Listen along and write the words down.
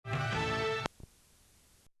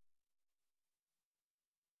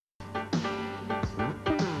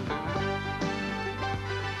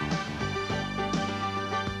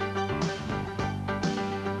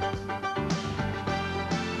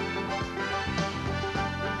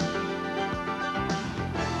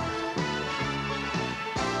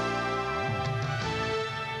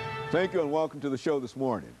Thank you and welcome to the show this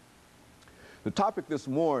morning. The topic this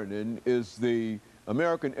morning is the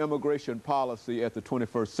American immigration policy at the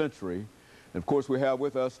 21st century. And of course, we have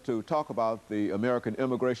with us to talk about the American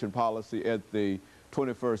immigration policy at the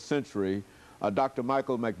 21st century, Dr.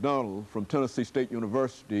 Michael McDonald from Tennessee State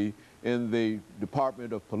University in the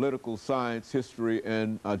Department of Political Science, History,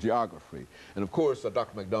 and Geography. And of course,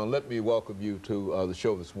 Dr. McDonald, let me welcome you to the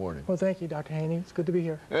show this morning. Well, thank you, Dr. Haney. It's good to be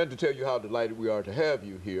here. And to tell you how delighted we are to have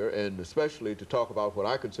you here, and especially to talk about what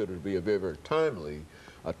I consider to be a very, very timely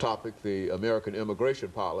topic, the American immigration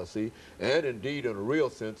policy. And indeed, in a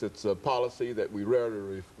real sense, it's a policy that we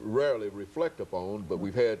rarely reflect upon, but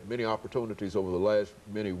we've had many opportunities over the last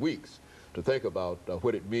many weeks to think about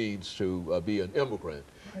what it means to be an immigrant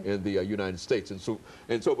in the United States.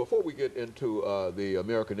 And so before we get into the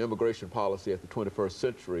American immigration policy at the 21st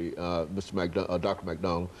century, Dr.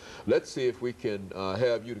 McDonald, let's see if we can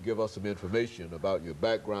have you to give us some information about your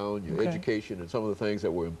background, your education, and some of the things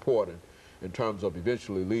that were important in terms of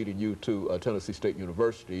eventually leading you to Tennessee State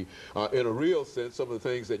University. In a real sense, some of the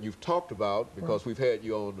things that you've talked about, because we've had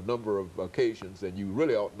you on a number of occasions, and you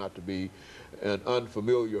really ought not to be an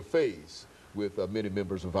unfamiliar face with many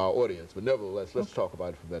members of our audience. But nevertheless, let's talk about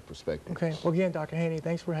it from that perspective. Okay. Well, again, Dr. Haney,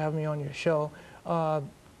 thanks for having me on your show. In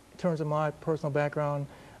terms of my personal background,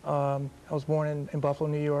 I was born in Buffalo,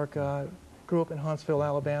 New York, grew up in Huntsville,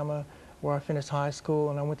 Alabama, where I finished high school,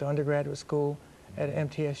 and I went to undergraduate school at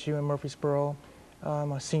MTSU in Murfreesboro.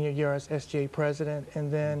 My senior year as SGA president,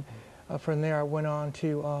 and then from there I went on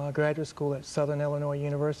to graduate school at Southern Illinois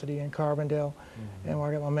University in Carbondale, and where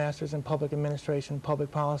I got my master's in public administration,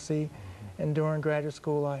 public policy. And during graduate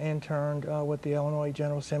school, I interned with the Illinois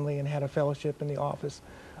General Assembly and had a fellowship in the office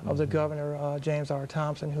of the governor, James R.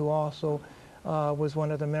 Thompson, who also was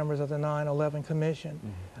one of the members of the 9/11 Commission.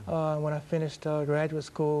 When I finished graduate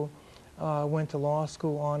school, I went to law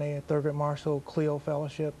school on a Thurgood Marshall Clio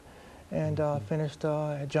Fellowship, and finished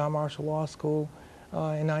at John Marshall Law School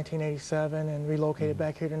in 1987 and relocated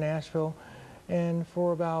back here to Nashville. And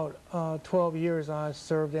for about 12 years, I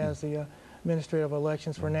served as the Administrator of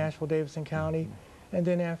Elections for Nashville-Davidson County. And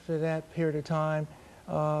then after that period of time,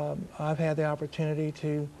 I've had the opportunity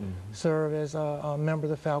to serve as a member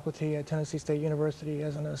of the faculty at Tennessee State University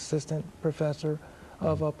as an assistant professor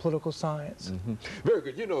of political science. Very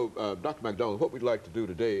good. You know, Dr. McDonald, what we'd like to do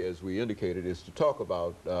today, as we indicated, is to talk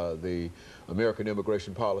about the American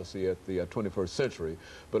immigration policy at the 21st century.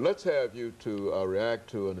 But let's have you to react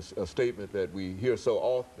to a statement that we hear so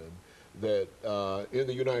often, that in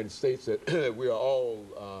the United States that we are all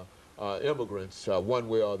immigrants one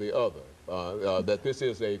way or the other, that this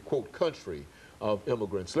is a, quote, country of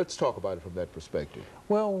immigrants. Let's talk about it from that perspective.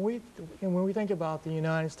 Well, when we think about the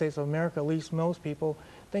United States of America, at least most people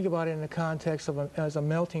think about it in the context of as a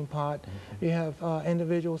melting pot. You have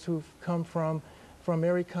individuals who've come from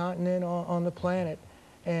every continent on the planet.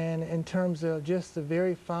 And in terms of just the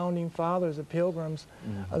very founding fathers, the pilgrims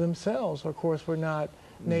themselves, of course, were not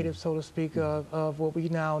native, so to speak, of what we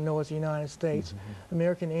now know as the United States.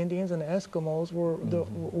 American Indians and the Eskimos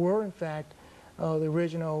were in fact, the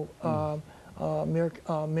original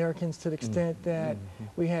Americans, to the extent that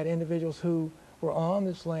we had individuals who were on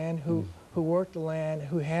this land, who worked the land,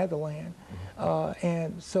 who had the land.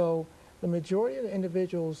 And so the majority of the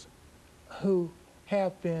individuals who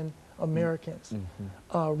have been Americans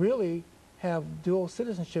really have dual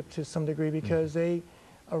citizenship to some degree, because they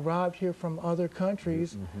arrived here from other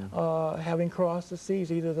countries, having crossed the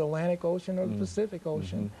seas, either the Atlantic Ocean or the Pacific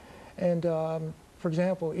Ocean. And for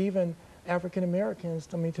example, even African Americans,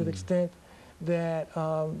 I mean, to the extent that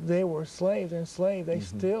they were slaves, enslaved, they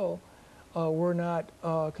still were not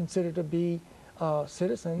considered to be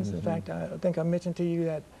citizens. In fact, I think I mentioned to you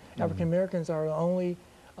that African Americans are the only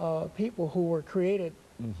people who were created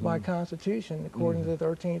by Constitution, according to the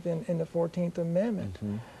 13th and the 14th Amendment.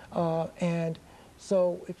 And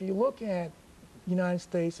so if you look at the United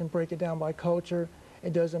States and break it down by culture,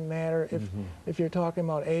 it doesn't matter if you're talking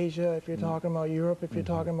about Asia, if you're talking about Europe, if you're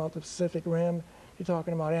talking about the Pacific Rim, if you're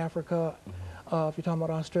talking about Africa, if you're talking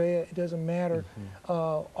about Australia, it doesn't matter.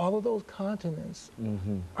 All of those continents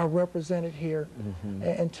are represented here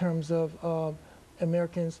in terms of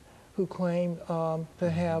Americans who claim to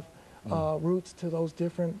have roots to those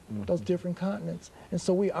different continents. And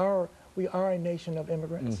so we are a nation of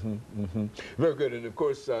immigrants. Very good. And of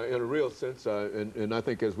course, in a real sense, and I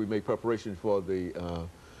think as we make preparations for the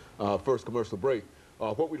first commercial break,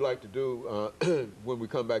 what we'd like to do when we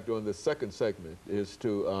come back during this second segment is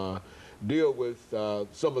to deal with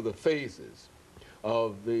some of the phases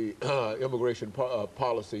of the immigration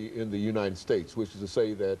policy in the United States, which is to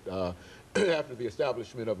say that after the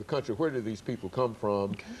establishment of the country, where did these people come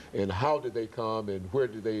from, and how did they come, and where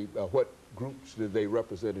did they, what groups did they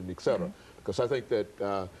represent, and et cetera. Because I think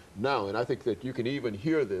that now, and I think that you can even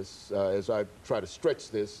hear this as I try to stretch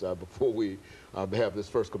this before we have this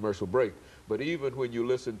first commercial break, but even when you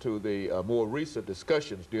listen to the more recent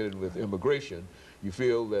discussions dealing with immigration, you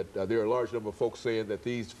feel that there are a large number of folks saying that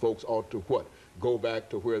these folks ought to what? Go back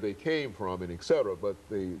to where they came from, and et cetera. But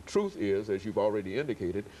the truth is, as you've already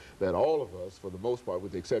indicated, that all of us, for the most part,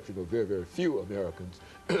 with the exception of very, very few Americans,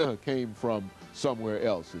 came from somewhere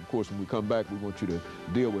else. And of course, when we come back, we want you to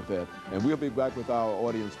deal with that. And we'll be back with our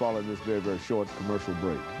audience following this very, very short commercial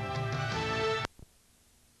break.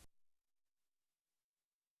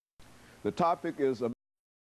 The topic is